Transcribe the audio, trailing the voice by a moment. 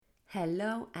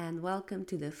Hello and welcome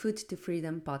to the Food to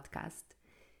Freedom podcast.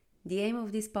 The aim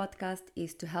of this podcast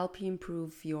is to help you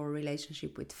improve your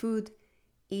relationship with food,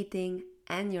 eating,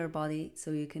 and your body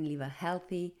so you can live a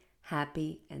healthy,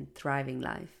 happy, and thriving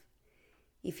life.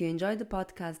 If you enjoyed the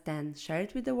podcast, then share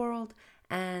it with the world.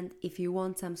 And if you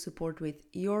want some support with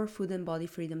your food and body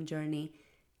freedom journey,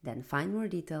 then find more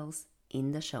details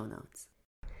in the show notes.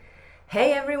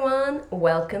 Hey everyone,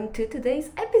 welcome to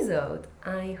today's episode.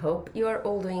 I hope you are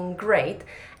all doing great,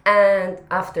 and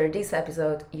after this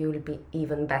episode you'll be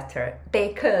even better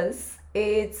because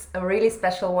it's a really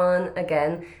special one.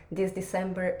 Again, this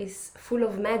December is full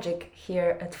of magic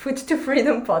here at Food to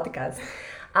Freedom podcast.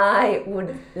 I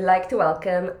would like to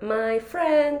welcome my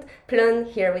friend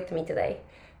Plön here with me today.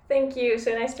 Thank you,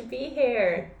 so nice to be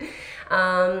here.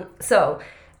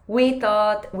 We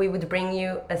thought we would bring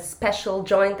you a special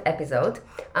joint episode.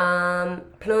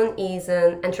 Plön is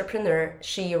an entrepreneur.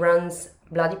 She runs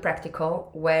Bloody Practical,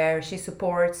 where she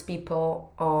supports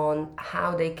people on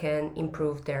how they can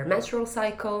improve their menstrual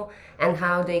cycle and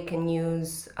how they can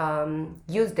use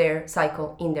their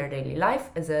cycle in their daily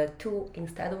life as a tool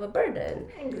instead of a burden.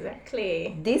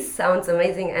 Exactly. This sounds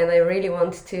amazing, and I really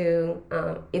want to,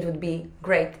 it would be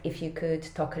great if you could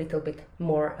talk a little bit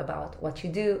more about what you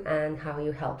do and how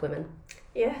you help women.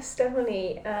 Yes,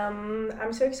 definitely.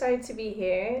 I'm so excited to be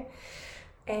here.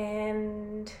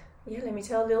 And yeah, let me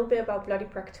tell a little bit about Bloody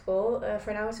Practical.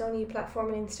 For now, it's only a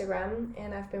platform on Instagram,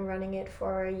 and I've been running it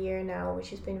for a year now, which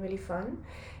has been really fun.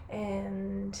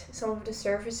 And some of the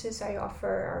services I offer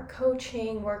are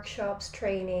coaching, workshops,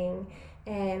 training,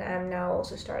 and I'm now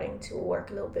also starting to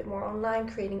work a little bit more online,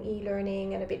 creating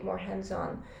e-learning and a bit more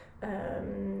hands-on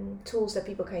tools that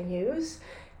people can use.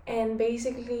 And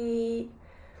basically,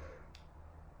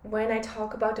 when I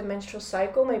talk about the menstrual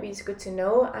cycle, maybe it's good to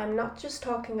know, I'm not just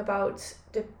talking about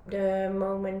the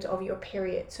moment of your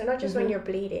period. So not just when you're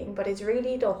bleeding, but it's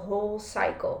really the whole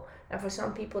cycle. And for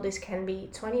some people, this can be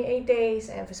 28 days,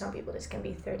 and for some people, this can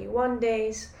be 31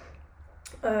 days.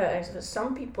 And for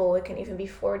some people, it can even be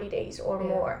 40 days or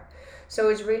more. So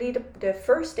it's really the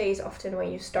first day is often when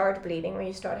you start bleeding, when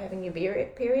you start having your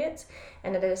period,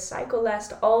 and then the cycle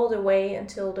lasts all the way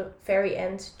until the very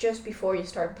end, just before you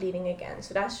start bleeding again.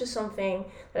 So that's just something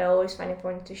that I always find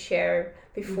important to share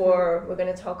before we're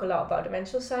going to talk a lot about the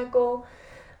menstrual cycle.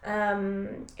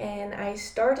 And I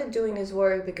started doing this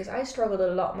work because I struggled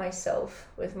a lot myself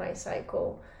with my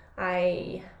cycle.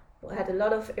 I had a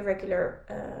lot of irregular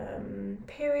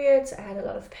periods, I had a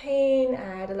lot of pain,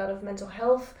 I had a lot of mental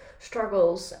health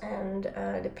struggles, and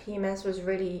the PMS was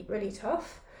really, really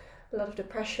tough. A lot of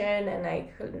depression and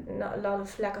a lot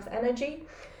of lack of energy.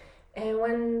 And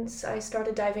once I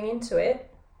started diving into it,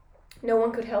 no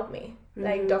one could help me.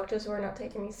 Like, doctors were not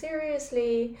taking me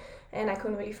seriously, and I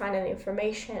couldn't really find any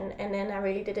information. And then I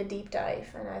really did a deep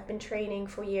dive, and I've been training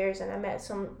for years, and I met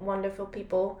some wonderful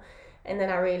people. And then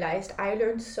I realized I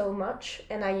learned so much,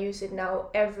 and I use it now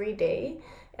every day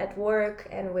at work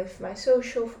and with my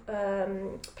social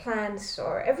plans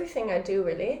or everything I do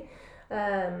really,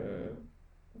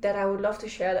 that I would love to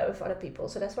share that with other people.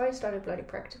 So that's why I started Bloody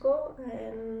Practical,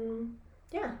 and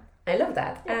yeah. I love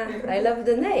that, and I love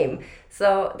the name,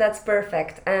 so that's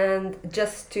perfect. And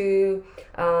just to,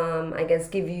 I guess,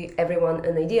 give you everyone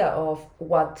an idea of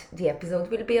what the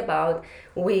episode will be about,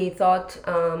 we thought...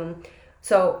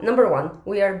 So, number one,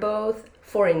 we are both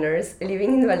foreigners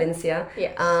living in Valencia.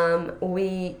 Yes.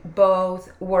 We both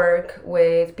work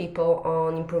with people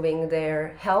on improving their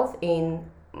health in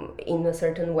a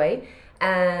certain way.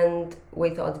 And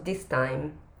we thought this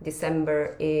time,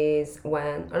 December, is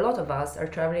when a lot of us are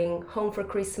traveling home for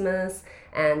Christmas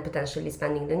and potentially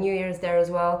spending the New Year's there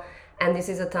as well. And this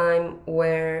is a time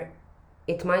where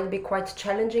it might be quite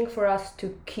challenging for us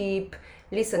to keep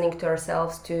listening to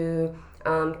ourselves, to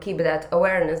keep that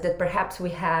awareness that perhaps we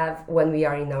have when we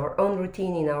are in our own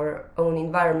routine, in our own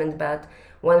environment, but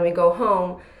when we go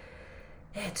home,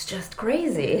 it's just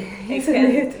crazy, isn't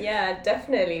it? Yeah,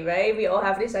 definitely, right? We all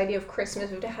have this idea of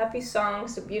Christmas with the happy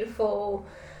songs, the beautiful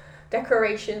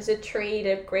decorations, the tree,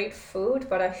 the great food,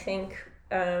 but I think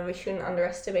we shouldn't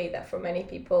underestimate that for many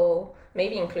people,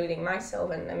 maybe including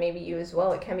myself and maybe you as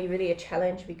well. It can be really a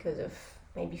challenge because of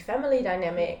maybe family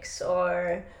dynamics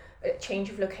or a change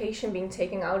of location, being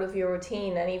taken out of your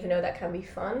routine. And even though that can be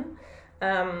fun,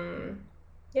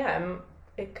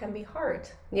 it can be hard.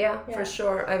 Yeah, for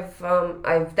sure.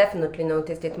 I've definitely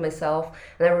noticed it myself.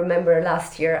 And I remember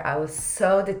last year I was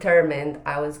so determined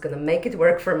I was gonna make it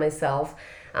work for myself.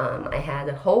 I had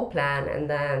a whole plan, and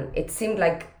then it seemed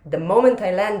like the moment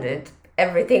I landed,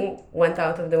 everything went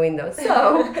out of the window.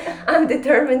 So I'm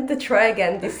determined to try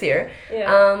again this year.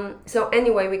 Yeah. So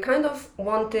anyway, we kind of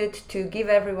wanted to give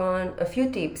everyone a few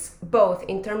tips, both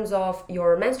in terms of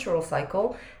your menstrual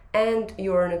cycle and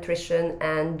your nutrition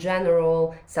and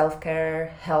general self-care,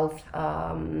 health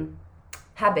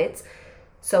habits,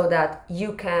 so that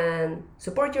you can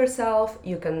support yourself,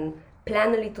 you can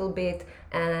plan a little bit,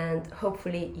 and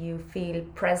hopefully you feel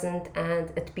present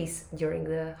and at peace during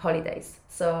the holidays.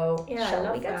 So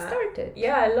shall we get started?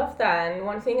 Yeah, I love that. And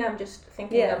one thing I'm just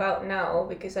thinking about now,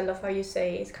 because I love how you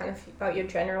say it's kind of about your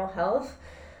general health,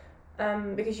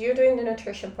 because you're doing the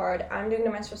nutrition part, I'm doing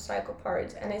the menstrual cycle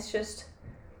part, and it's just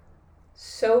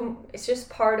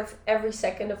part of every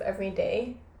second of every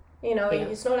day. You know,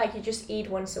 it's not like you just eat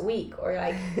once a week, or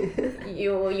like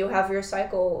you have your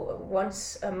cycle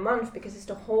once a month, because it's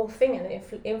the whole thing and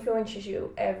it influences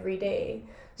you every day.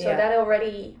 So that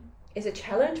already is a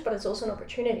challenge, but it's also an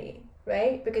opportunity,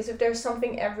 right? Because if there's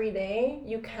something every day,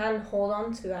 you can hold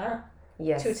on to that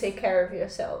to take care of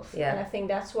yourself. And I think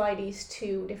that's why these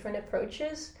two different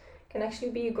approaches can actually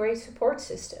be a great support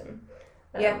system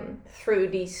through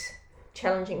these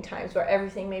challenging times where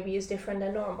everything maybe is different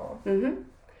than normal. Mm-hmm.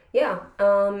 Yeah,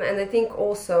 and I think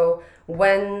also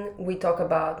when we talk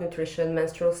about nutrition,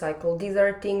 menstrual cycle, these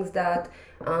are things that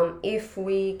if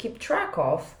we keep track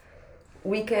of,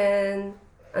 we can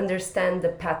understand the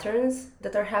patterns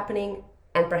that are happening,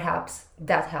 and perhaps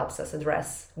that helps us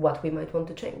address what we might want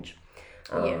to change.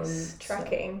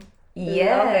 Tracking.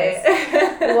 Yes.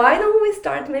 Why don't we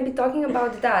start maybe talking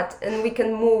about that, and we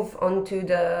can move on to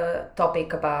the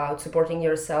topic about supporting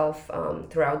yourself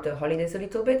throughout the holidays a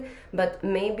little bit. But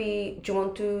maybe do you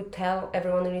want to tell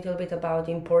everyone a little bit about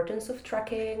the importance of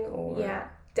tracking? Or... Yeah,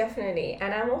 definitely.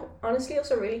 And I'm honestly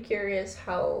also really curious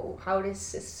how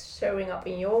this is showing up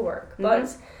in your work. Mm-hmm.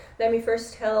 But let me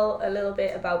first tell a little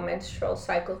bit about menstrual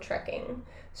cycle tracking.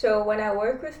 So when I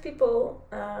work with people,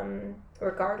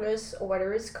 regardless of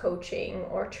whether it's coaching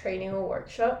or training or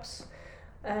workshops,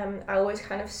 I always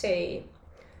kind of say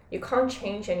you can't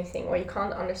change anything or you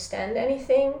can't understand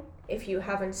anything if you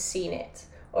haven't seen it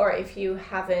or if you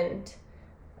haven't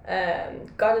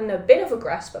gotten a bit of a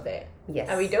grasp of it. Yes.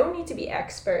 And we don't need to be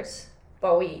experts,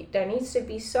 but there needs to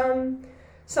be something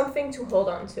to hold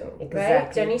on to, exactly.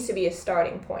 Right? There needs to be a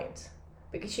starting point.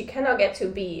 Because you cannot get to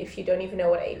B if you don't even know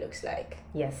what A looks like.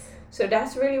 Yes. So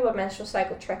that's really what menstrual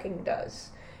cycle tracking does.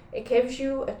 It gives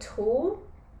you a tool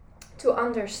to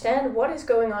understand what is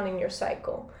going on in your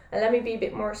cycle. And let me be a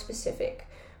bit more specific.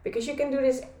 Because you can do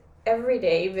this every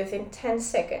day within 10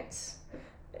 seconds.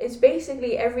 It's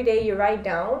basically every day you write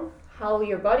down how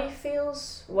your body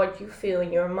feels, what you feel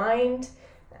in your mind,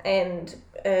 and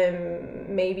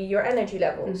maybe your energy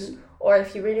levels. Mm-hmm. Or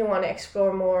if you really want to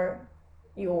explore more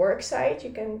your work side,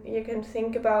 you can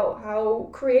think about how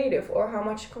creative or how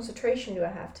much concentration do I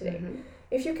have today. Mm-hmm.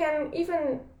 If you can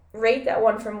even rate that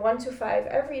one from 1 to 5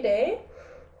 every day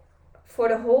for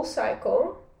the whole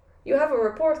cycle, you have a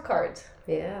report card.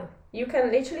 Yeah. You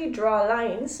can literally draw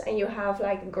lines and you have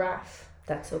like a graph.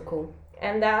 That's so cool.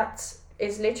 And that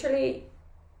is literally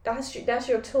that's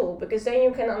your tool, because then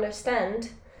you can understand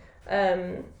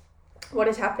what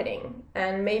is happening.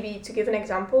 And maybe to give an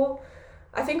example,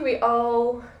 I think we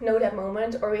all know that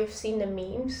moment, or we've seen the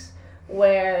memes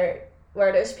where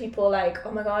there's people like,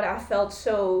 oh my god, I felt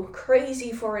so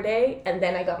crazy for a day and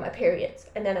then I got my period.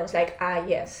 And then I was like,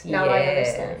 yes, now I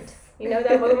understand. You know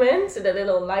that moment? The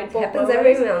little light bulb happens moment?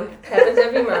 Every month. Happens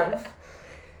every month.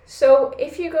 So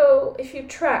if you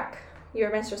track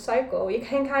your menstrual cycle, you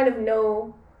can kind of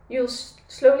know, you'll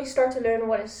slowly start to learn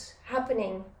what is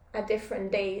happening at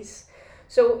different days.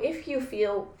 So if you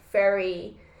feel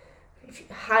very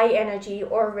high energy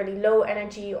or really low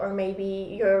energy, or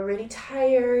maybe you're really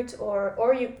tired,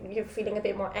 or you're feeling a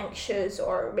bit more anxious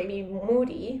or maybe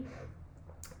moody,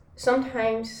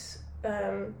 sometimes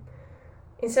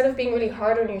instead of being really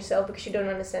hard on yourself because you don't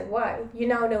understand why, you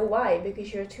now know why,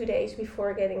 because you're 2 days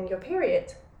before getting your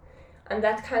period. And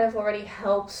that kind of already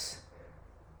helps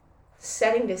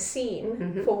setting the scene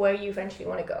mm-hmm. for where you eventually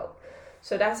want to go.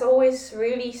 So that's always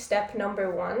really step number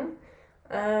 1.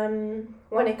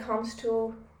 When it comes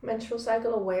to menstrual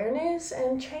cycle awareness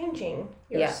and changing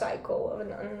your cycle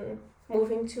and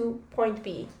moving to point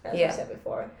B, as we said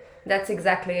before. That's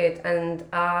exactly it. And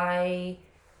I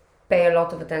pay a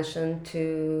lot of attention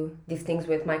to these things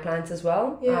with my clients as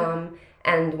well. Yeah.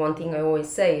 And one thing I always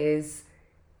say is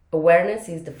awareness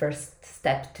is the first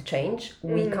step to change.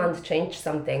 Mm. We can't change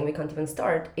something, we can't even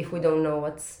start if we don't know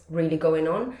what's really going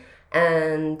on.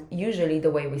 And usually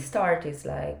the way we start is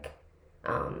like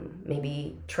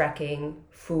maybe tracking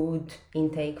food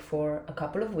intake for a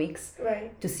couple of weeks,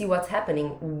 right, to see what's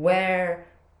happening, where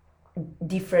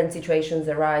different situations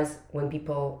arise when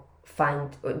people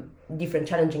find different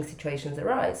challenging situations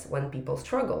arise when people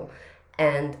struggle,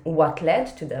 and what led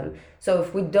to them. So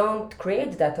if we don't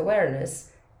create that awareness,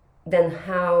 then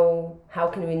how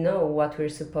can we know what we're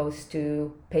supposed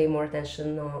to pay more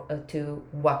attention to,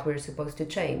 what we're supposed to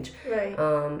change? right.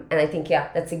 And I think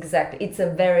it's a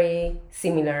very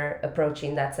similar approach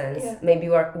in that sense. Yeah. Maybe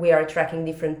we are tracking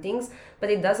different things, but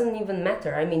it doesn't even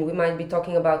matter. I mean, we might be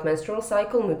talking about menstrual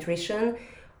cycle, nutrition,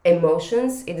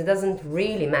 emotions. It doesn't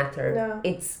really matter. No.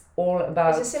 It's all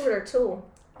about... It's a similar tool.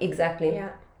 Exactly.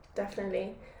 Yeah,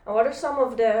 definitely. And what are some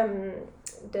of the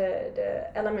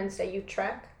elements that you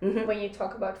track when you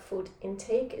talk about food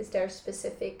intake? Is there a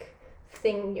specific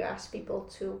thing you ask people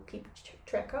to keep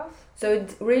track of? So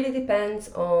it really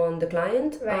depends on the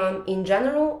client. Right. In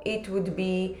general, it would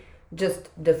be just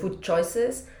the food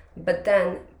choices, but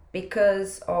then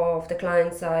because of the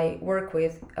clients I work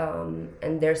with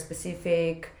and their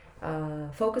specific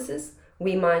focuses,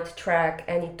 we might track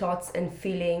any thoughts and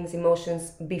feelings,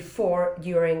 emotions before,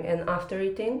 during, and after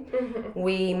eating.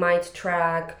 We might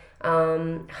track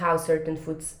how certain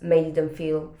foods made them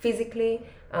feel physically.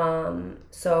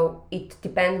 So it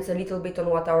depends a little bit on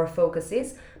what our focus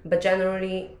is, but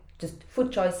generally just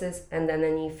food choices and then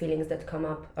any feelings that come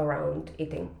up around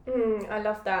eating. I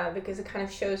love that, because it kind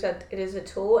of shows that it is a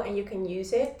tool and you can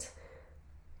use it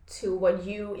to what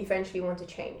you eventually want to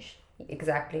change.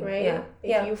 Exactly. Right?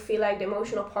 Yeah. If you feel like the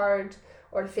emotional part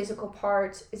or the physical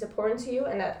part is important to you,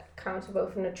 and that counts for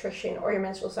both nutrition or your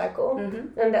menstrual cycle,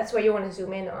 then that's what you want to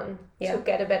zoom in on to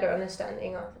get a better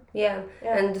understanding of it. Yeah,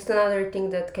 and just another thing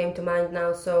that came to mind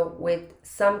now. So with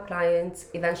some clients,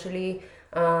 eventually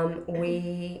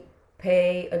we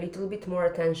pay a little bit more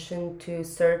attention to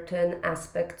certain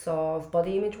aspects of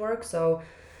body image work. So,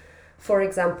 for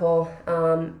example,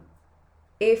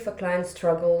 if a client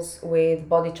struggles with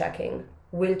body checking,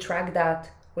 we'll track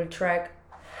that. We'll track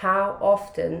how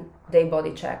often they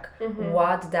body check,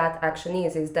 what that action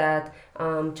is. Is that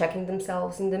checking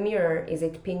themselves in the mirror? Is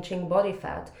it pinching body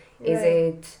fat? Is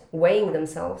it weighing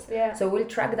themselves? Yeah. So we'll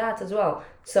track that as well.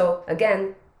 So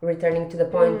again, returning to the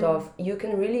point of, you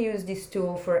can really use this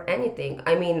tool for anything.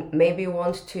 I mean, maybe you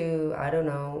want to, I don't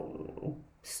know,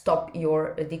 stop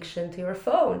your addiction to your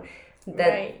phone.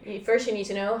 Right. First you need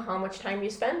to know how much time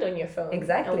you spend on your phone.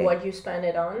 Exactly. And what you spend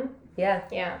it on. Yeah.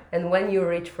 Yeah. And when you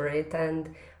reach for it,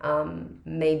 and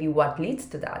maybe what leads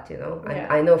to that, you know. Yeah.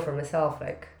 I know for myself,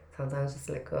 like, sometimes it's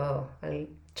like, oh, I'll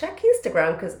check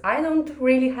Instagram because I don't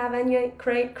really have any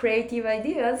creative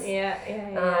ideas. Yeah.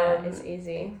 It's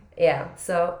easy. Yeah,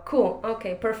 so cool.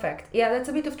 Okay, perfect. Yeah, that's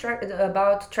a bit of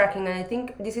about tracking, and I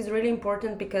think this is really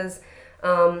important because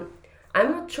I'm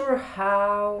not sure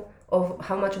how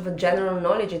much of a general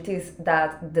knowledge it is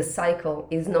that the cycle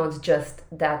is not just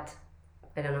that,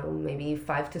 I don't know, maybe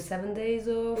 5 to 7 days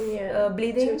of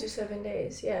bleeding. 2 to 7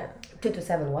 days. Yeah. 2 to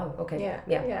 7. Wow. Okay.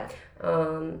 Yeah.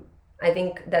 I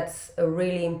think that's a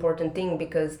really important thing,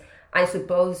 because I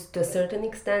suppose to a certain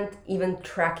extent, even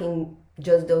tracking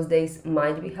just those days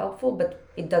might be helpful, but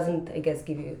it doesn't, I guess,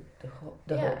 give you the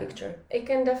whole picture. It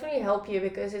can definitely help you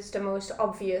because it's the most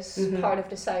obvious part of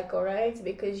the cycle, right?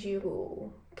 Because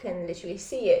you can literally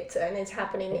see it and it's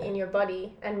happening in your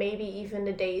body, and maybe even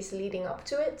the days leading up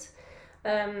to it.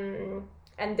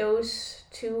 And those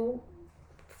two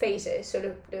phases, so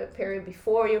the period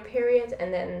before your period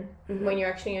and then when you're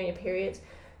actually on your period,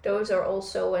 those are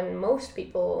also when most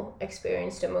people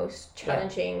experience the most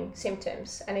challenging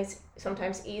symptoms, and it's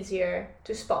sometimes easier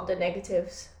to spot the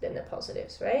negatives than the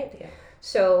positives, right? Yeah.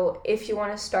 So if you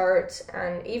want to start,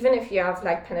 and even if you have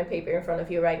like pen and paper in front of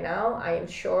you right now, I am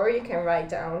sure you can write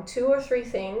down 2 or 3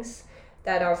 things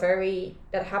that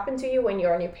happen to you when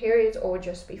you're on your period or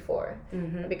just before,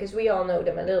 because we all know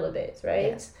them a little bit,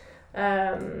 right?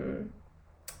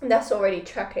 That's already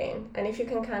tracking, and if you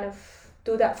can kind of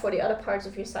do that for the other parts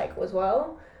of your cycle as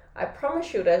well, I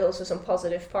promise you there's also some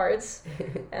positive parts,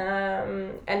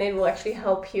 and it will actually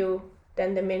help you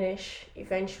then diminish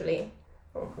eventually.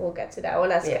 We'll get to that. Well,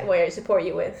 that's where I support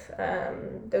you with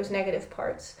those negative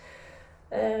parts.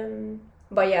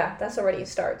 But yeah, that's already a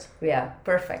start. Yeah,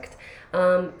 perfect.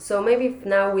 So maybe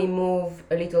now we move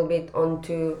a little bit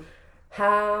onto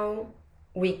how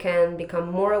we can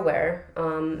become more aware.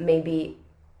 Maybe,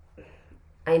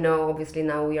 I know obviously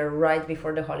now we are right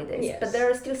before the holidays, but there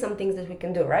are still some things that we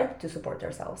can do, right, to support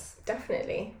ourselves.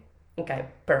 Definitely. Okay,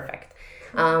 perfect.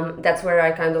 That's where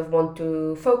I kind of want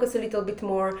to focus a little bit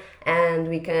more, and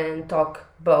we can talk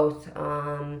both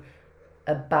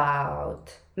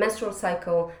about menstrual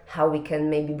cycle, how we can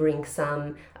maybe bring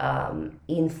some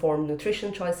informed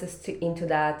nutrition choices into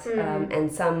that,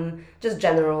 and some just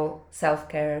general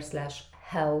self-care /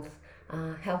 health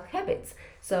habits.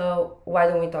 So why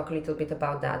don't we talk a little bit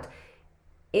about that?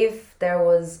 If there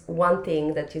was one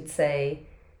thing that you'd say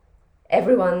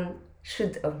everyone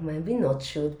should, or maybe not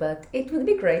should, but it would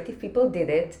be great if people did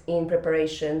it in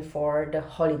preparation for the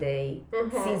holiday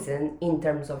season in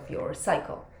terms of your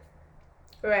cycle.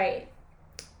 Right.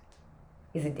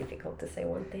 Is it difficult to say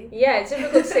one thing? Yeah, it's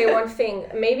difficult to say one thing.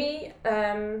 Maybe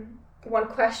one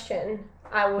question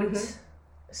I would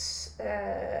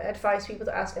advise people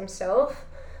to ask themselves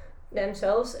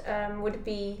would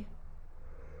be,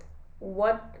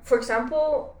 what, for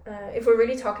example, if we're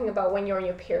really talking about when you're on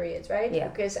your period, right? Yeah.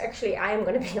 Because actually I am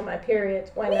going to be on my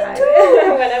period when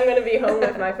I'm going to be home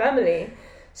with my family.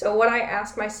 So what I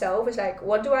ask myself is like,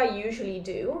 what do I usually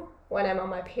do when I'm on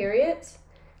my period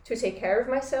to take care of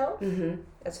myself?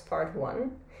 That's part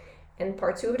one. And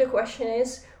part two of the question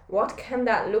is, what can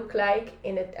that look like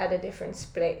at a different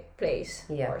place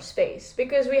or space?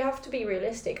 Because we have to be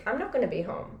realistic. I'm not going to be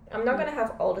home. I'm not going to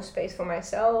have all the space for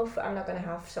myself. I'm not going to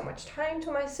have so much time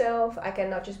to myself. I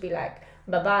cannot just be like,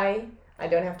 bye-bye, I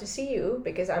don't have to see you,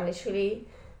 because I'm literally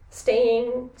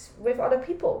staying with other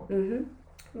people.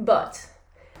 But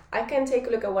I can take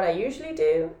a look at what I usually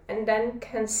do, and then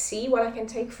can see what I can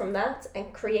take from that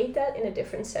and create that in a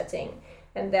different setting.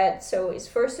 And that, so it's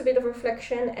first a bit of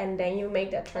reflection, and then you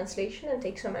make that translation and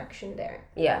take some action there.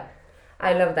 Yeah,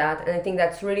 I love that. And I think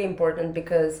that's really important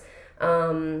because,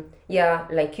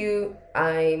 like you,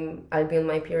 I'll be on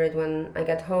my period when I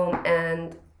get home.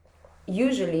 And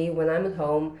usually when I'm at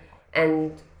home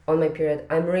and on my period,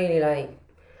 I'm really like,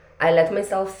 I let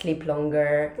myself sleep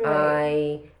longer.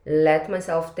 Right. I let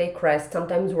myself take rest,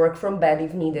 sometimes work from bed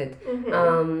if needed.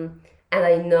 And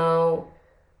I know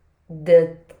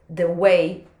the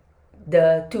way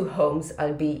the two homes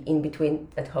I'll be in between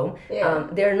at home,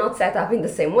 they're not set up in the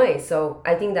same way. So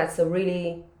I think that's a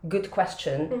really good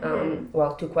question.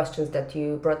 Two questions that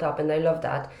you brought up, and I love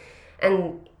that.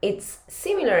 And it's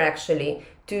similar actually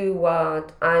to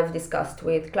what I've discussed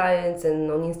with clients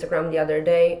and on Instagram the other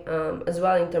day, as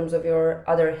well, in terms of your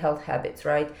other health habits,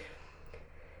 right?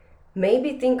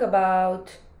 Maybe think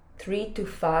about 3 to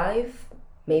 5,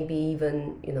 maybe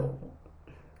even,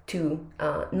 2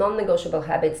 non-negotiable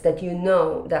habits that you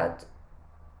know that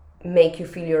make you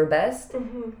feel your best,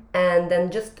 and then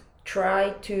just try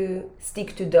to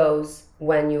stick to those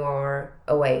when you are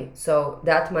away. So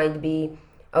that might be,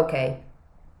 okay,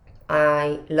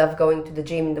 I love going to the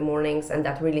gym in the mornings, and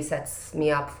that really sets me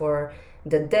up for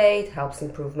the day. It helps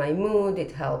improve my mood,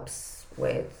 it helps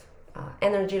with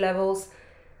energy levels.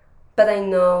 But I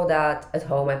know that at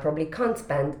home I probably can't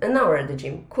spend an hour at the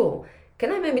gym. Cool.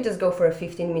 Can I maybe just go for a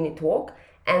 15-minute walk?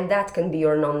 And that can be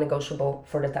your non-negotiable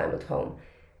for the time at home.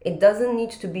 It doesn't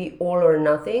need to be all or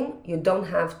nothing. You don't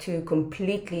have to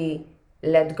completely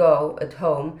let go at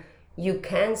home. You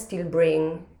can still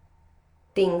bring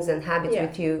things and habits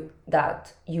with you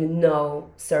that you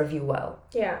know serve you well.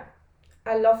 Yeah,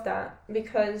 I love that,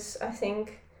 because I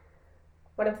think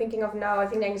what I'm thinking of now, I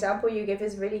think the example you give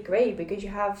is really great, because you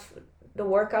have the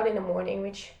workout in the morning,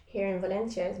 which here in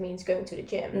Valencia it means going to the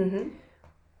gym.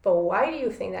 But why do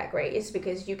you think that great? It's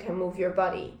because you can move your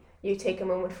body. You take a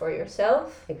moment for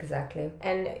yourself. Exactly.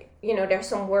 And, there's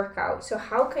some workout. So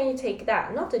how can you take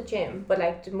that, not the gym, but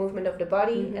like the movement of the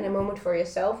body and a moment for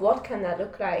yourself? What can that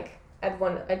look like at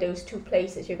those 2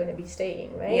 places you're going to be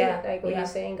staying, right? Yeah. Like what you're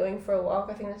saying, going for a walk,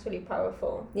 I think that's really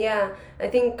powerful. Yeah, I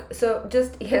think so.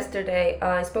 Just yesterday,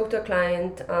 I spoke to a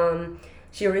client.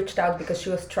 She reached out because she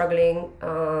was struggling.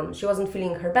 She wasn't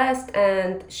feeling her best,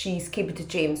 and she skipped the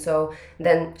gym. So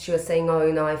then she was saying,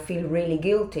 I feel really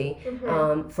guilty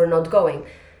for not going.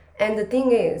 And the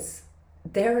thing is,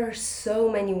 there are so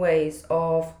many ways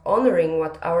of honoring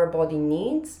what our body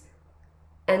needs,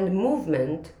 and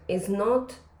movement is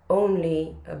not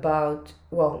only about,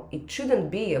 it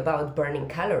shouldn't be about burning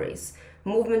calories.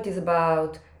 Movement is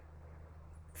about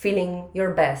feeling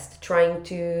your best, trying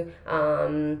to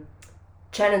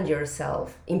challenge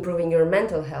yourself, improving your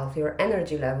mental health, your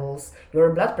energy levels, your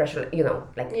blood pressure,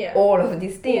 all of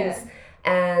these things. Yeah.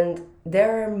 And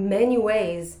there are many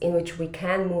ways in which we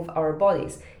can move our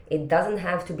bodies. It doesn't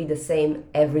have to be the same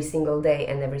every single day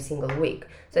and every single week.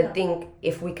 So I think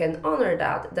if we can honor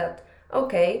that,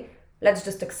 okay, let's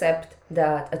just accept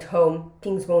that at home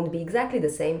things won't be exactly the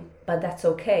same, but that's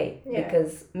okay. Yeah.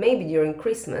 Because maybe during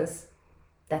Christmas,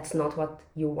 that's not what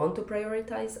you want to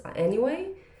prioritize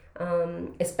anyway.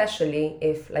 Especially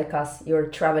if, like us, you're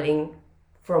traveling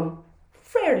from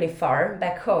fairly far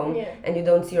back home, Yeah. and you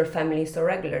don't see your family so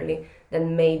regularly,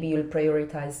 then maybe you'll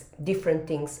prioritize different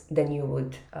things than you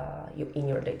would in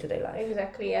your day-to-day life.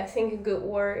 Exactly. I think a good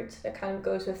word that kind of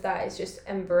goes with that is just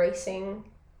embracing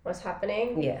what's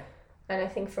happening. Yeah. And I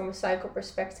think from a cycle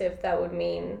perspective, that would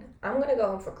mean I'm going to go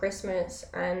home for Christmas,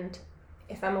 and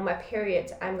if I'm on my period,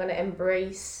 I'm going to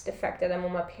embrace the fact that I'm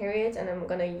on my period, and I'm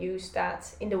going to use that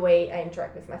in the way I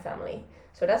interact with my family.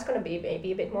 So that's going to be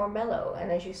maybe a bit more mellow.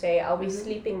 And as you say, I'll be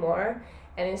sleeping more.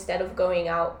 And instead of going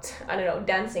out, I don't know,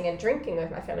 dancing and drinking with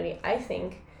my family, I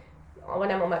think when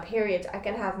I'm on my period, I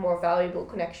can have more valuable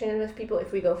connection with people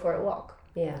if we go for a walk.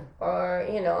 Yeah. Or,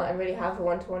 and really have a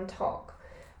one-to-one talk.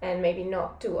 And maybe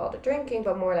not do all the drinking,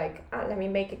 but more like, let me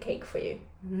make a cake for you.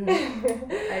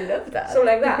 I love that. Something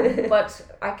like that. But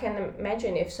I can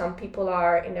imagine if some people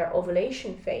are in their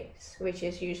ovulation phase, which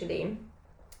is usually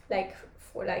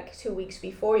for 2 weeks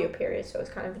before your period, so it's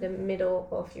kind of the middle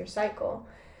of your cycle,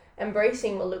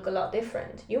 embracing will look a lot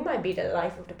different. You might be the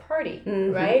life of the party,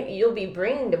 right? You'll be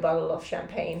bringing the bottle of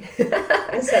champagne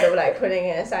instead of putting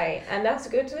it aside, and that's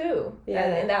good too. Yeah.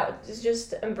 And that is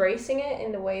just embracing it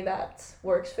in the way that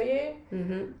works for you.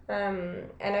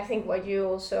 And I think what you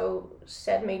also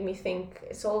said made me think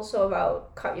it's also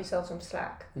about cut yourself some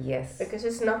slack. Yes. Because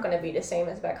it's not going to be the same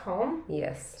as back home.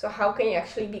 Yes. So how can you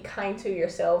actually be kind to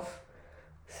yourself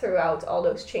throughout all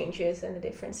those changes and the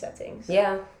different settings?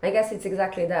 Yeah, I guess it's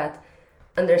exactly that.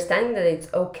 Understanding that it's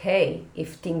okay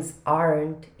if things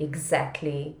aren't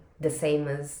exactly the same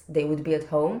as they would be at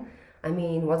home. I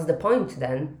mean, what's the point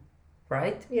then,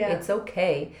 right? Yeah. It's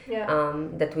okay Yeah.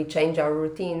 that we change our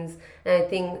routines. And I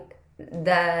think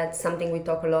that's something we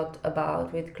talk a lot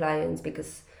about with clients,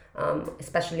 because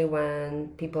especially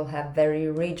when people have very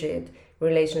rigid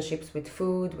relationships with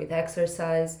food, with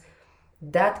exercise,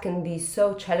 that can be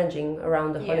so challenging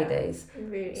around the holidays.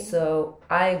 Really. So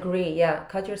I agree,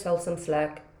 cut yourself some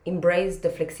slack, embrace the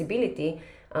flexibility,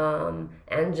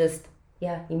 and just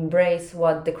embrace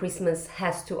what the Christmas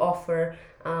has to offer,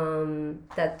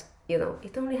 that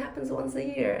it only happens once a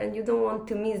year, and you don't want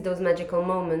to miss those magical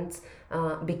moments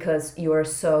because you are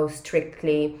so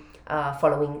strictly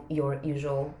following your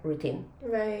usual routine.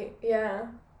 Right, yeah.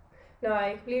 No,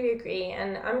 I completely agree.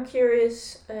 And I'm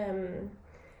curious,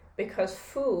 because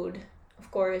food,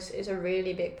 of course, is a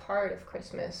really big part of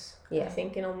Christmas. Yeah. I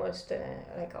think in almost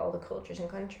all the cultures and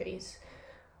countries.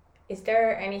 Is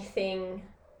there anything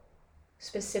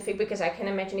specific? Because I can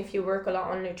imagine if you work a lot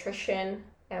on nutrition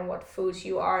and what foods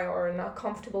you are or not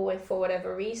comfortable with for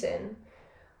whatever reason,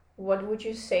 what would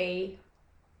you say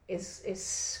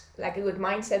is like a good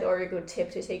mindset or a good tip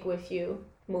to take with you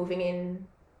moving in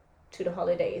to the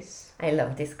holidays? I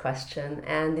love this question,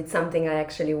 and it's something I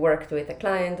actually worked with a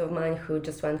client of mine who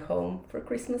just went home for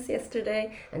Christmas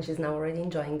yesterday, and she's now already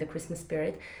enjoying the Christmas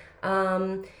spirit.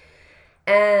 And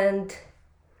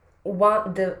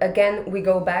again, we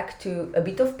go back to a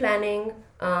bit of planning,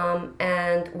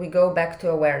 and we go back to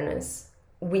awareness.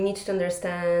 We need to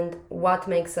understand what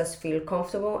makes us feel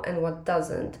comfortable and what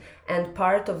doesn't. And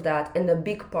part of that, and a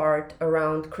big part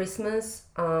around Christmas,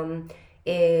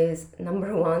 is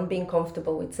number one, being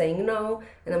comfortable with saying no,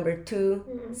 and number two,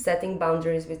 setting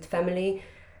boundaries with family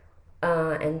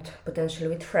and potentially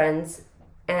with friends.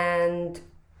 And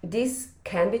this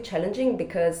can be challenging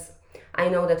because I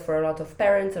know that for a lot of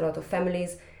parents, a lot of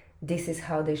families, this is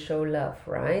how they show love,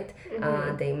 right?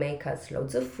 They make us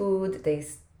loads of food, they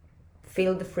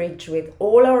fill the fridge with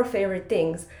all our favorite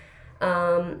things,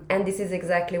 and this is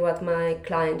exactly what my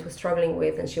client was struggling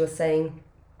with. And she was saying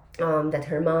that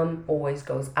her mom always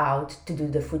goes out to do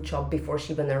the food shop before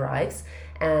she even arrives,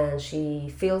 and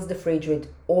she fills the fridge with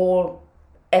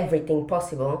everything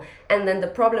possible. And then the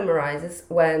problem arises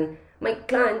when my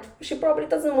client, she probably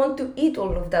doesn't want to eat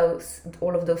all of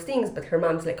those things, but her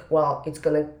mom's like, well, it's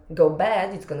gonna go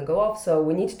bad, it's gonna go off, so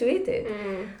we need to eat it.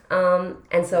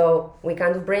 And so we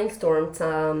kind of brainstormed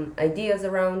some ideas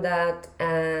around that,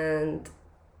 and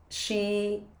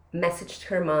she messaged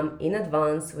her mom in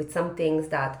advance with some things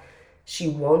that she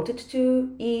wanted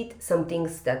to eat, some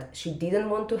things that she didn't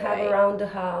want to have around the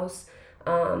house,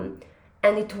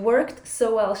 and it worked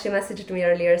so well. She messaged me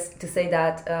earlier to say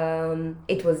that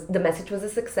the message was a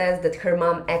success, that her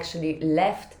mom actually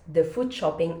left the food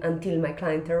shopping until my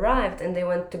client arrived, and they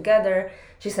went together.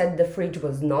 She said the fridge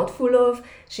was not full of,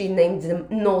 she named them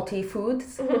naughty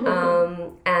foods,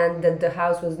 and that the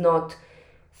house was not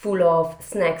full of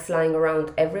snacks lying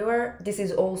around everywhere. This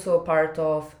is also a part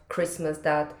of Christmas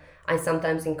that I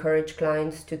sometimes encourage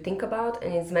clients to think about,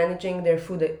 and it's managing their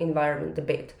food environment a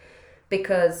bit.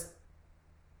 Because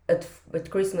at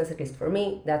Christmas, at least for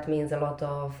me, that means a lot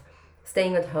of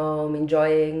staying at home,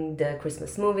 enjoying the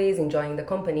Christmas movies, enjoying the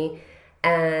company.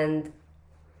 And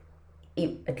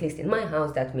at least in my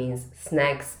house, that means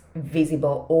snacks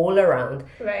visible all around.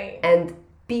 Right. And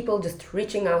people just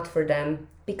reaching out for them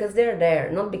because they're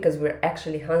there, not because we're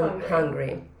actually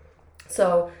hungry.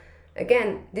 So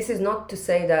again, this is not to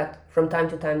say that from time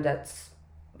to time that's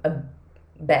a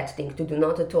bad thing to do,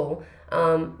 not at all.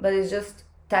 But it's just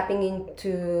tapping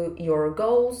into your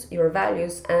goals, your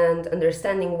values, and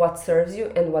understanding what serves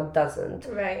you and what doesn't.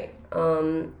 Right.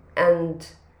 And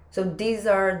so these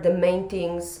are the main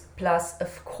things, plus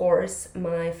of course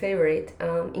my favorite,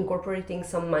 incorporating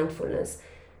some mindfulness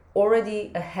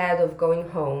already ahead of going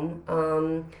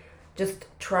home, just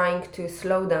trying to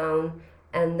slow down,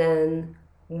 and then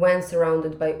when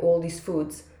surrounded by all these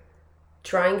foods,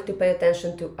 trying to pay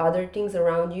attention to other things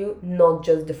around you, not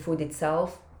just the food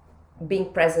itself,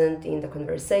 being present in the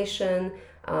conversation,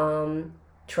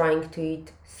 trying to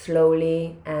eat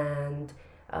slowly and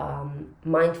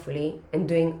mindfully, and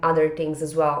doing other things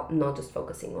as well, not just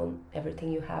focusing on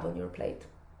everything you have on your plate.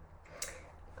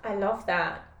 I love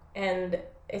that. And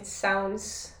it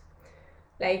sounds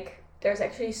like there's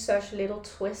actually such a little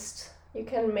twist you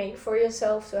can make for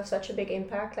yourself to have such a big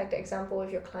impact, like the example with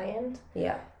your client.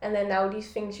 Yeah. And then now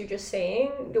these things you're just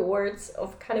saying, the words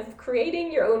of kind of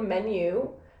creating your own menu,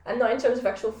 and not in terms of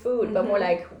actual food, but more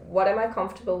like, what am I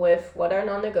comfortable with? What are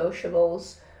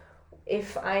non-negotiables?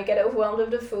 If I get overwhelmed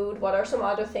with the food, what are some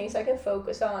other things I can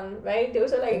focus on, right?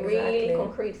 Those are like really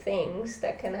concrete things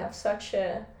that can have such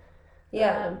a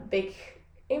big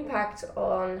impact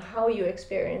on how you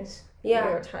experience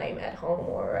your time at home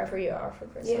or wherever you are for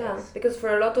Christmas. Yeah, because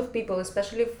for a lot of people,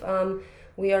 especially if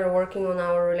we are working on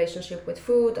our relationship with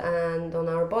food and on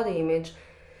our body image,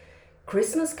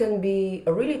 Christmas can be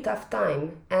a really tough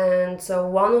time. And so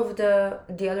one of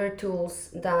the other tools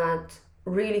that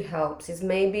really helps is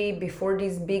maybe before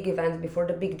these big events, before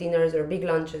the big dinners or big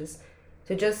lunches,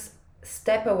 to just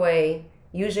step away.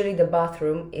 Usually the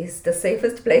bathroom is the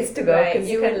safest place to go, because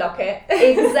you can lock it.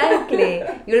 Exactly.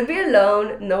 You'll be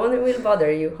alone, no one will bother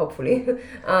you, hopefully.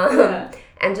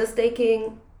 And just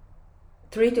taking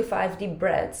 3 to 5 deep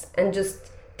breaths and just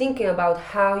thinking about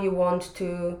how you want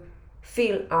to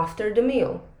feel after the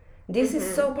meal. This is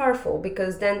so powerful,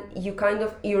 because then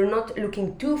you're not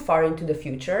looking too far into the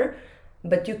future,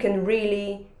 but you can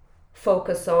really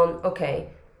focus on, okay,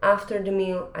 after the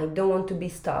meal, I don't want to be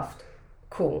stuffed.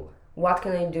 Cool. What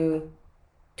can I do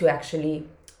to actually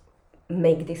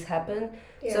make this happen?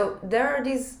 Yeah. So there are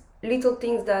these little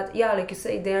things that, like you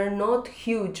say, they're not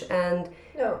huge, and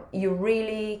you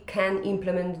really can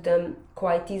implement them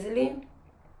quite easily,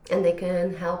 and they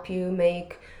can help you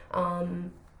make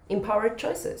empowered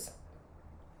choices.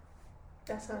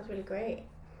 That sounds really great.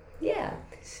 Yeah.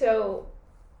 So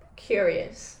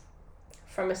curious,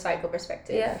 from a cycle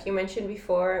perspective. Yeah. You mentioned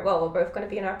before, we're both going to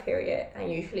be in our period,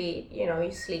 and usually,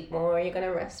 you sleep more, you're going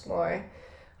to rest more.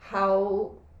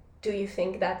 How do you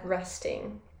think that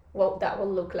resting, what that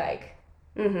will look like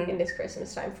in this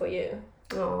Christmas time for you?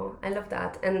 Oh, I love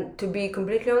that. And to be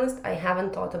completely honest, I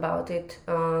haven't thought about it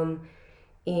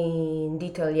in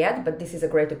detail yet, but this is a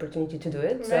great opportunity to do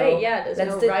it. So right, yeah, there's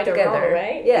no right or wrong,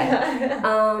 right?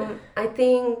 Yeah. I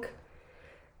think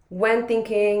when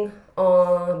thinking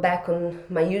back on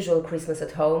my usual Christmas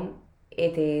at home,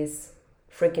 it is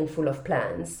freaking full of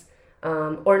plans.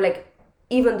 Or like,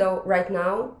 even though right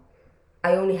now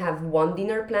I only have one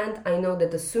dinner planned, I know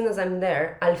that as soon as I'm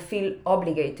there, I'll feel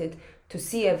obligated to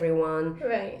see everyone,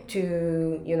 right,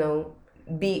 to,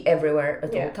 be everywhere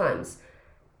at all times.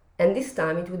 And this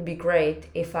time it would be great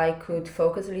if I could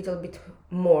focus a little bit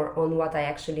more on what I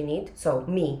actually need. So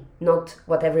me, not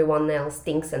what everyone else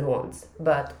thinks and wants,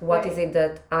 but what is it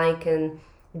that I can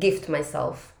gift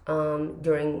myself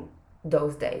during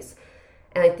those days.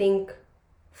 And I think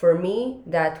for me,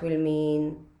 that will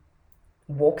mean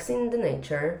walks in the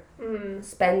nature,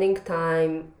 spending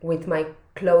time with my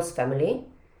close family,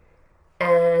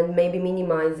 and maybe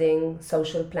minimizing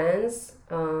social plans,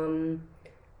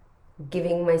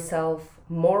 giving myself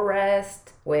more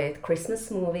rest with Christmas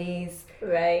movies.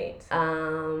 Right.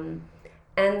 And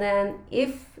then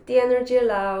if the energy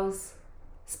allows,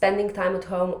 spending time at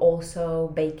home also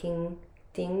baking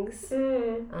things.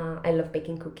 I love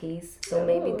baking cookies, so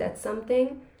maybe that's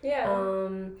something. Yeah.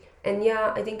 And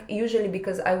I think usually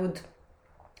because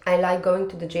I like going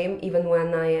to the gym even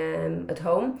when I am at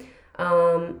home,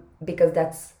 because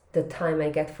that's the time I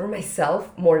get for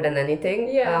myself more than anything.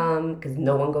 Yeah. Because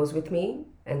no one goes with me,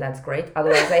 and that's great.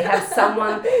 Otherwise, I have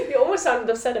someone. You almost sounded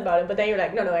upset about it, but then you're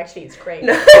like, no, actually, it's great.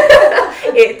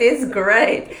 It is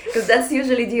great, because that's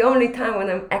usually the only time when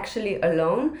I'm actually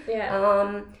alone.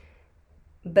 Yeah.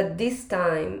 but this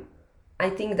time I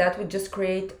think that would just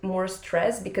create more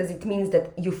stress, because it means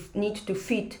that you need to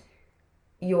fit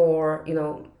your,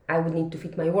 I would need to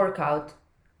fit my workout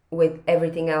with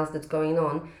everything else that's going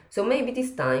on. So maybe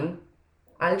this time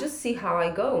I'll just see how I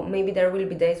go. Maybe there will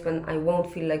be days when I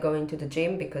won't feel like going to the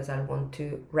gym because I want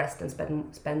to rest and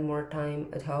spend more time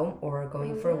at home or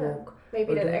going for a walk.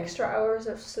 Maybe that extra hours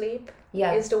of sleep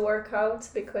is the workout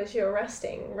because you're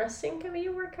resting. Resting can be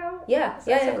a workout? Yeah, Is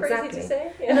that so crazy exactly. to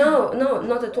say? Yeah. No,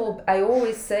 not at all. I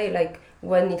always say, like,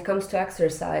 when it comes to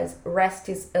exercise, rest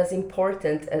is as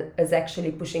important as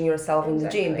actually pushing yourself in the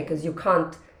gym, because you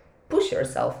can't push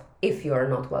yourself if you are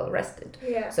not well rested.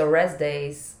 Yeah. So rest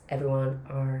days, everyone,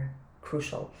 are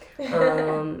crucial.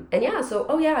 And yeah, so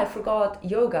I forgot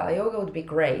yoga. Yoga would be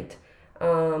great.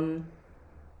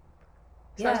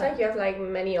 Sounds like you have like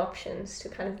many options to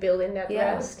kind of build in that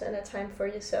rest and a time for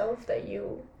yourself that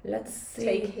you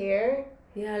take here.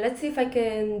 Yeah, let's see if I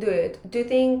can do it. Do you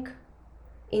think,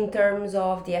 in terms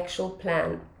of the actual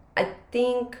plan, I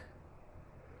think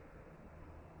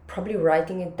probably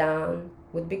writing it down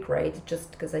would be great,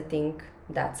 just because I think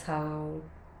that's how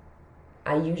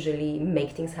I usually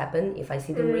make things happen, if I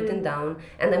see them written down.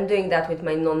 And I'm doing that with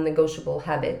my non-negotiable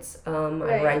habits.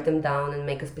 I write them down and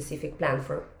make a specific plan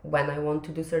for when I want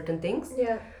to do certain things.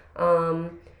 Yeah.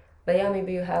 But yeah,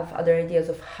 maybe you have other ideas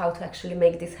of how to actually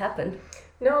make this happen.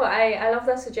 No, I love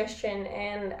that suggestion,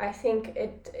 and I think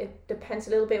it depends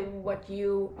a little bit what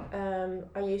you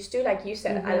are used to. Like you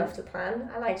said, I love to plan.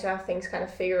 I like to have things kind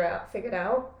of figured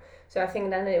out. So I think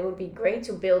then it would be great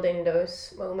to build in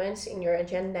those moments in your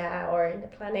agenda or in the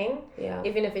planning,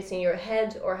 even if it's in your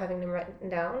head or having them written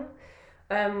down.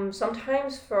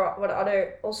 Sometimes for what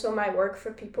also might work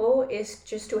for people is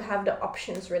just to have the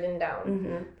options written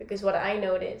down. Because what I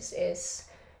notice is,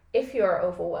 if you are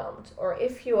overwhelmed or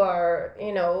if you are,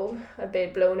 a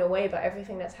bit blown away by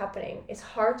everything that's happening, it's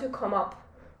hard to come up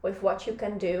with what you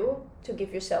can do to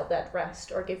give yourself that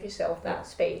rest or give yourself that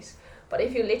space. But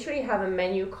if you literally have a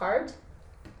menu card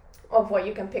of what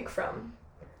you can pick from,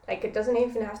 like, it doesn't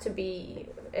even have to be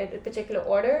a particular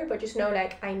order, but just know,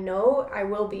 like, I know I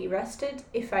will be rested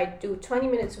if I do 20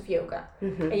 minutes of yoga.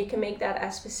 And you can make that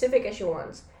as specific as you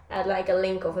want. Add like a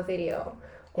link of a video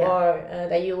or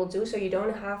that you will do, so you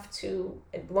don't have to,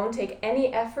 it won't take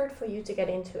any effort for you to get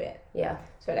into it. Yeah.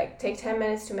 So like, take 10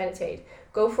 minutes to meditate.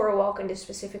 Go for a walk in this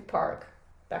specific park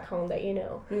back home that you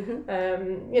know.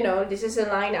 This is a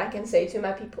line I can say to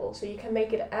my people, so you can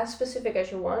make it as specific as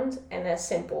you want and as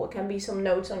simple. It can be some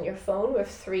notes on your phone with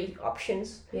 3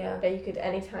 options that you could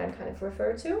anytime kind of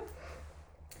refer to.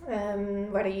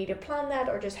 Whether you either plan that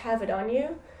or just have it on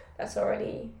you, that's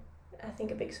already, I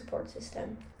think, a big support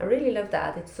system. I really love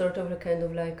that. It's sort of a kind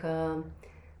of like a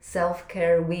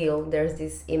self-care wheel. There's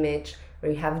this image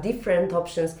where you have different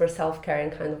options for self-care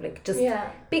and kind of like just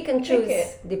pick and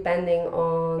choose depending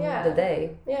on the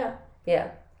day.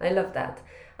 Yeah, I love that.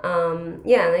 And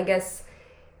I guess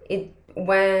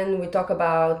when we talk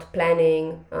about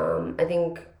planning, I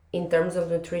think in terms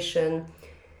of nutrition,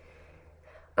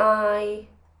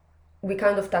 we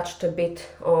kind of touched a bit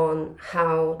on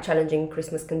how challenging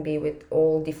Christmas can be with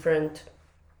all different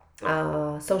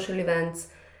social events,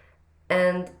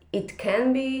 and it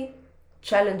can be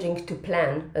challenging to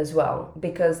plan as well,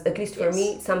 because at least for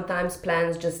me, sometimes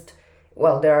plans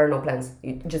there are no plans.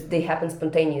 They happen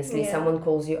spontaneously. Someone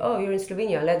calls you, oh, you're in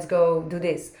Slovenia, let's go do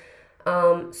this.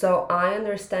 So I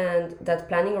understand that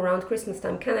planning around Christmas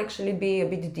time can actually be a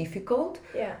bit difficult.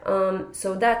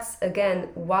 So that's again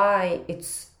why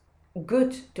it's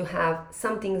good to have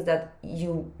some things that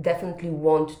you definitely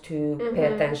want to pay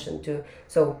attention to.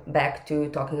 So back to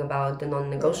talking about the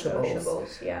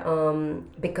non-negotiables.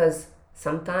 Because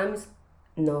sometimes,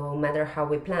 no matter how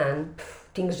we plan,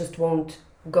 things just won't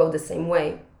go the same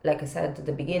way. Like I said at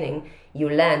the beginning, you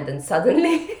land and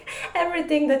suddenly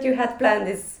everything that you had planned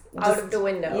is out of the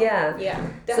window. Yeah,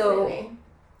 definitely.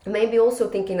 So maybe also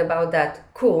thinking about that,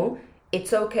 cool,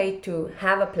 it's okay to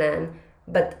have a plan,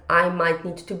 but I might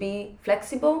need to be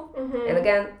flexible. And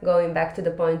again, going back to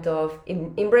the point of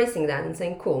embracing that and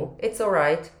saying, cool, it's all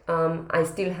right. I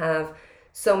still have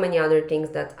so many other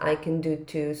things that I can do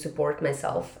to support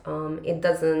myself. It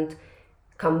doesn't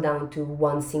come down to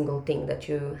one single thing that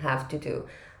you have to do.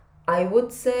 I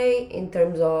would say, in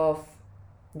terms of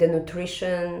the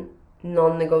nutrition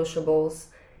non-negotiables,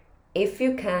 if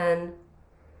you can,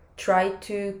 try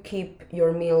to keep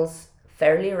your meals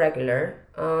fairly regular.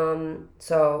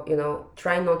 So,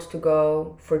 try not to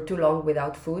go for too long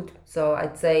without food. So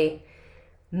I'd say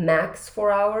max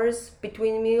 4 hours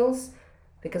between meals,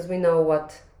 because we know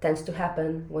what tends to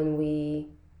happen when we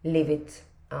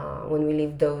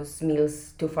leave those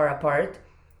meals too far apart.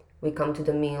 we come to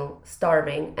the meal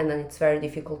starving, and then it's very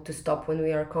difficult to stop when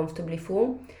we are comfortably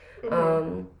full.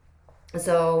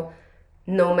 So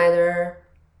no matter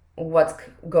what's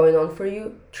going on for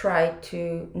you, try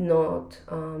not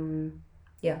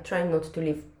to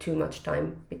leave too much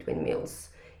time between meals,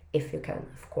 if you can,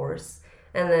 of course.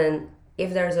 And then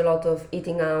if there's a lot of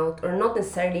eating out, or not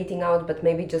necessarily eating out, but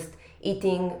maybe just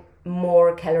eating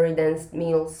more calorie dense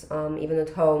meals, even at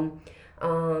home,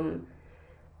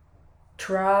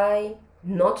 try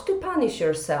not to punish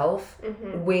yourself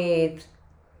with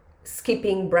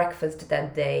skipping breakfast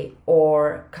that day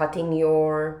or cutting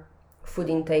your food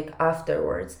intake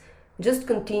afterwards. Just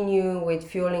continue with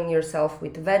fueling yourself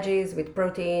with veggies, with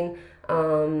protein,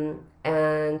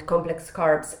 and complex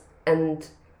carbs, and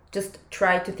just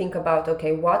try to think about,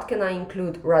 okay, what can I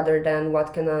include rather than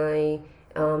what can I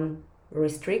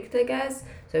restrict, I guess.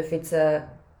 So if it's a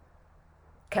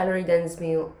calorie dense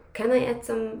meal, can I add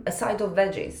a side of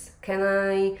veggies? Can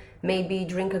I maybe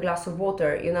drink a glass of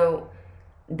water?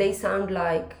 They sound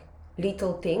like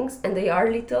little things, and they are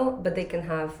little, but they can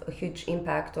have a huge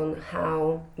impact on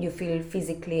how you feel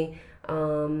physically,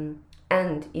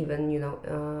 and even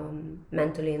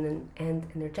mentally and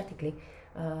energetically,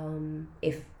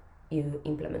 if you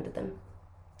implemented them.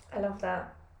 I love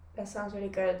that. That sounds really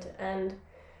good. And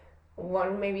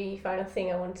one maybe final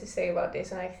thing I want to say about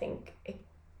this, and I think it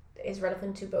is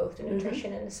relevant to both the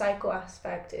nutrition and the cycle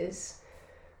aspect, is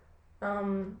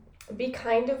be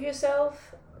kind to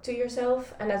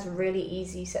yourself, and that's really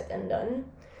easy said and done.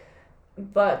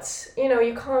 But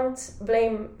you can't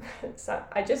blame.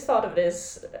 I just thought of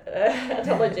this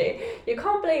analogy. You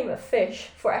can't blame a fish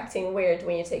for acting weird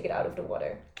when you take it out of the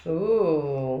water.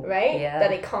 Ooh, right? Yeah.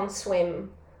 That it can't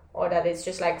swim, or that it's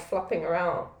just like flopping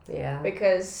around. Yeah.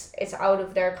 Because it's out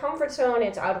of their comfort zone.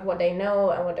 It's out of what they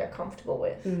know and what they're comfortable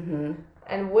with. Mm-hmm.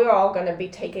 And we're all gonna be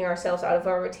taking ourselves out of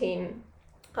our routine,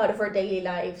 out of our daily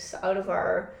lives, out of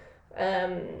our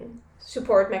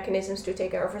support mechanisms to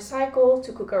take care of our cycle,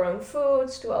 to cook our own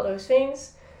foods, to all those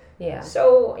things. Yeah.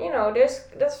 So,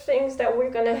 there's things that we're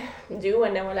gonna do,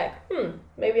 and then we're like,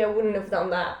 maybe I wouldn't have done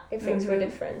that if things were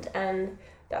different, and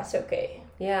that's okay.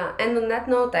 Yeah, and on that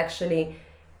note, actually,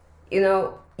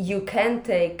 you can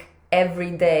take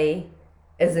every day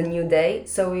as a new day.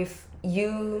 So if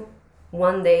you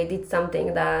one day did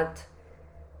something that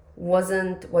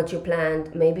wasn't what you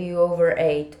planned, maybe you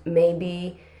overate,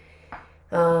 maybe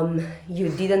you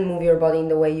didn't move your body in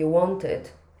the way you wanted,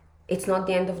 it's not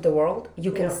the end of the world.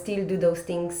 You can still do those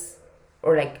things,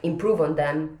 or like improve on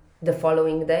them the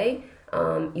following day.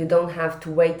 You don't have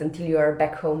to wait until you are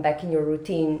back home, back in your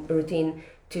routine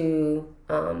to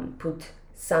put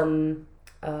some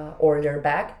order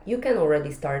back. You can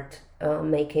already start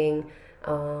making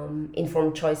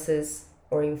informed choices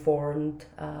or informed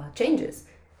changes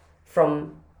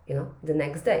from the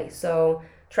next day. So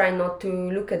try not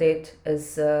to look at it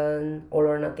as an all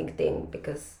or nothing thing,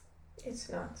 because it's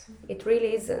not. It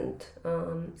really isn't.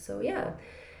 So yeah.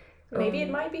 Maybe it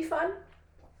might be fun.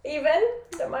 Even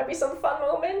there might be some fun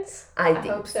moments. I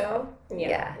hope so.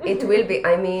 Yeah, it will be.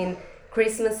 I mean,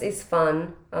 Christmas is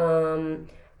fun,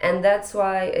 and that's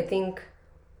why I think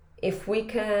if we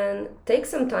can take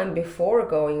some time before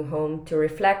going home to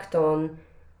reflect on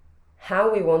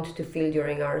how we want to feel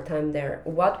during our time there,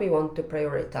 what we want to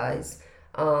prioritize,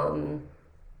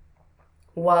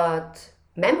 what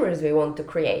memories we want to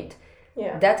create,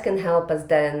 that can help us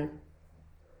then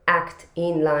act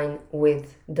in line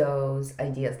with those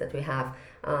ideas that we have.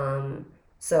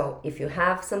 So if you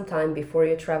have some time before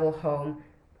you travel home,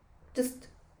 just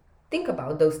think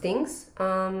about those things,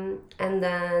 and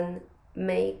then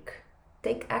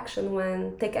take action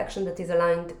that is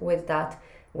aligned with that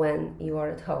when you are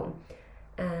at home.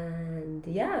 And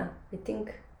I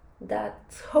think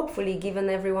that's hopefully given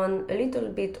everyone a little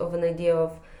bit of an idea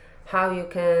of how you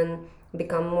can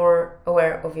become more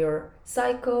aware of your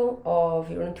cycle,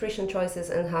 of your nutrition choices,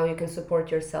 and how you can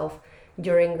support yourself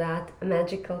during that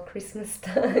magical Christmas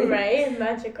time. Right,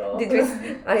 magical.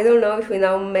 I don't know if we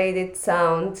now made it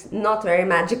sound not very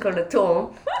magical at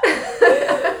all.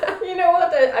 You know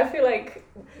what? I feel like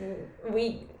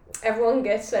everyone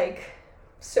gets like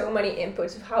so many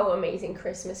inputs of how amazing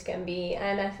Christmas can be,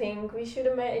 and I think we should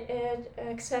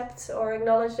accept or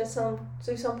acknowledge that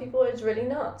to some people it's really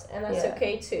not, and that's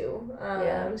okay too.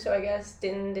 So I guess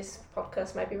this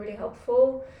podcast might be really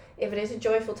helpful. If it is a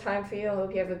joyful time for you, I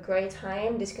hope you have a great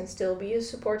time. This can still be a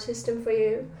support system for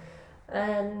you,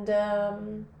 and I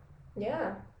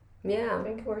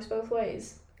think it works both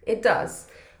ways. It does,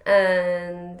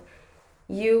 and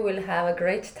you will have a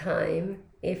great time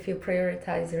if you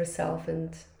prioritize yourself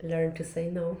and learn to say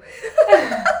no.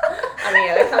 I mean,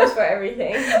 that counts for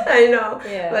everything. I know.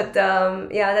 Yeah. But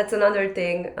that's another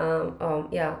thing.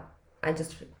 I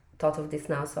just thought of this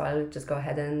now, so I'll just go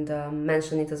ahead and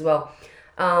mention it as well.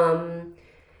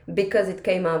 Because it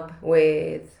came up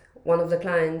with one of the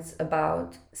clients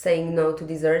about saying no to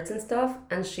desserts and stuff,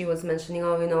 and she was mentioning,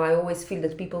 I always feel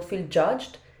that people feel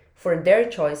judged for their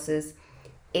choices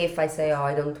if I say,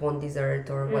 I don't want dessert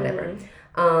or whatever.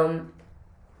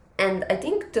 And I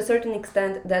think to a certain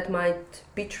extent that might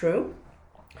be true.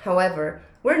 However,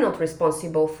 we're not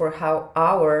responsible for how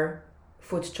our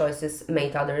food choices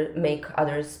make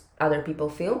other people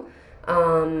feel.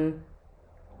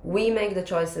 We make the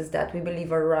choices that we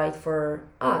believe are right for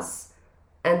us,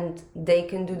 and they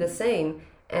can do the same.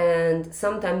 And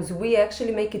sometimes we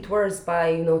actually make it worse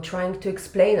by trying to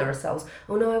explain ourselves.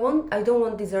 Oh no, I don't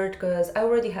want dessert because I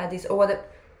already had this or whatever.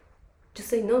 Just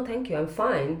say no, thank you, I'm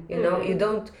fine.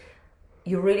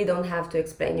 You really don't have to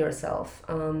explain yourself.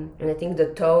 And I think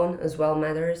the tone as well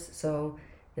matters. So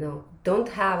don't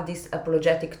have this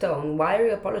apologetic tone. Why are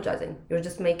you apologizing? You're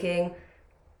just making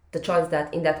the choice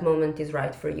that in that moment is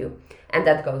right for you. And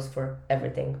that goes for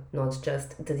everything, not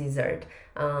just the dessert.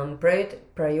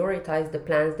 Prioritize the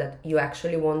plans that you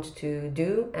actually want to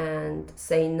do and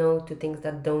say no to things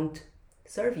that don't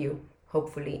serve you.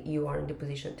 Hopefully you are in the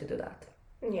position to do that.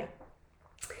 Yeah.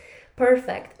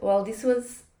 Perfect. Well, this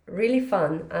was really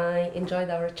fun. I enjoyed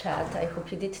our chat. I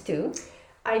hope you did too.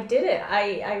 I did it.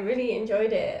 I really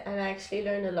enjoyed it, and I actually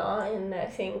learned a lot. And I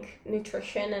think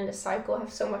nutrition and the cycle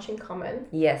have so much in common.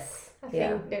 Yes. I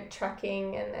think the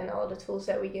tracking and all the tools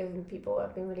that we give people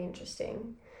have been really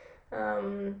interesting.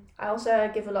 I also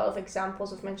give a lot of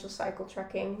examples of menstrual cycle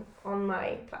tracking on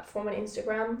my platform on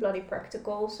Instagram, Bloody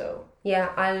Practical. So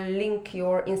I'll link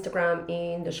your Instagram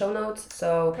in the show notes.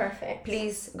 So perfect.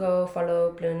 Please go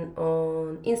follow Plyn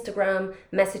on Instagram.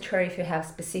 Message her if you have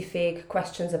specific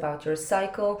questions about your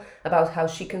cycle, about how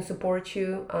she can support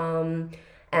you.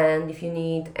 And if you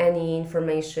need any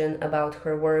information about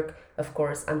her work, of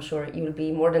course, I'm sure you'll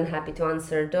be more than happy to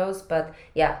answer those. But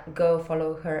go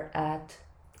follow her at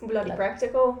Bloody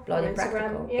Practical. Bloody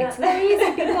Practical. Instagram. Yeah. It's very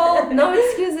easy, people. No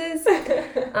excuses.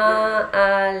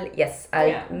 I'll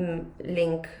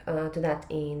link to that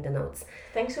in the notes.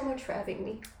 Thanks so much for having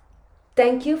me.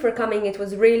 Thank you for coming. It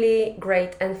was really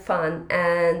great and fun.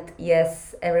 And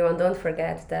yes, everyone, don't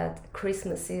forget that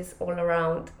Christmas is all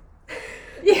around.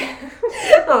 Yeah.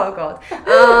 Oh God.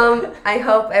 I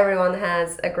hope everyone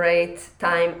has a great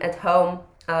time at home.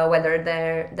 Whether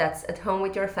that's at home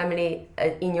with your family,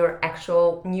 in your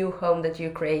actual new home that you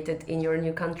created in your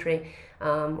new country,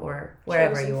 or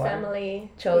wherever Chosen you are.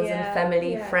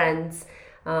 Family, friends,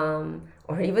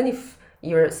 or even if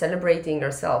you're celebrating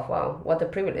yourself. Wow, what a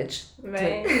privilege.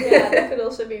 Right. Yeah, that could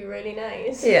also be really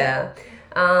nice. Yeah.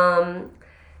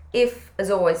 As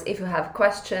always, if you have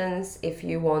questions, if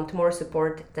you want more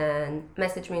support, then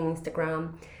message me on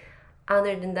Instagram.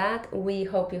 Other than that, we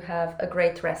hope you have a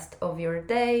great rest of your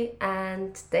day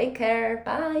and take care.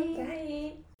 Bye.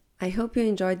 Bye. I hope you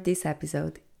enjoyed this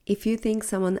episode. If you think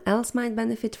someone else might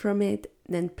benefit from it,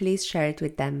 then please share it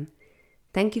with them.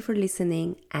 Thank you for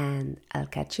listening, and I'll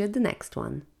catch you at the next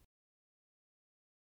one.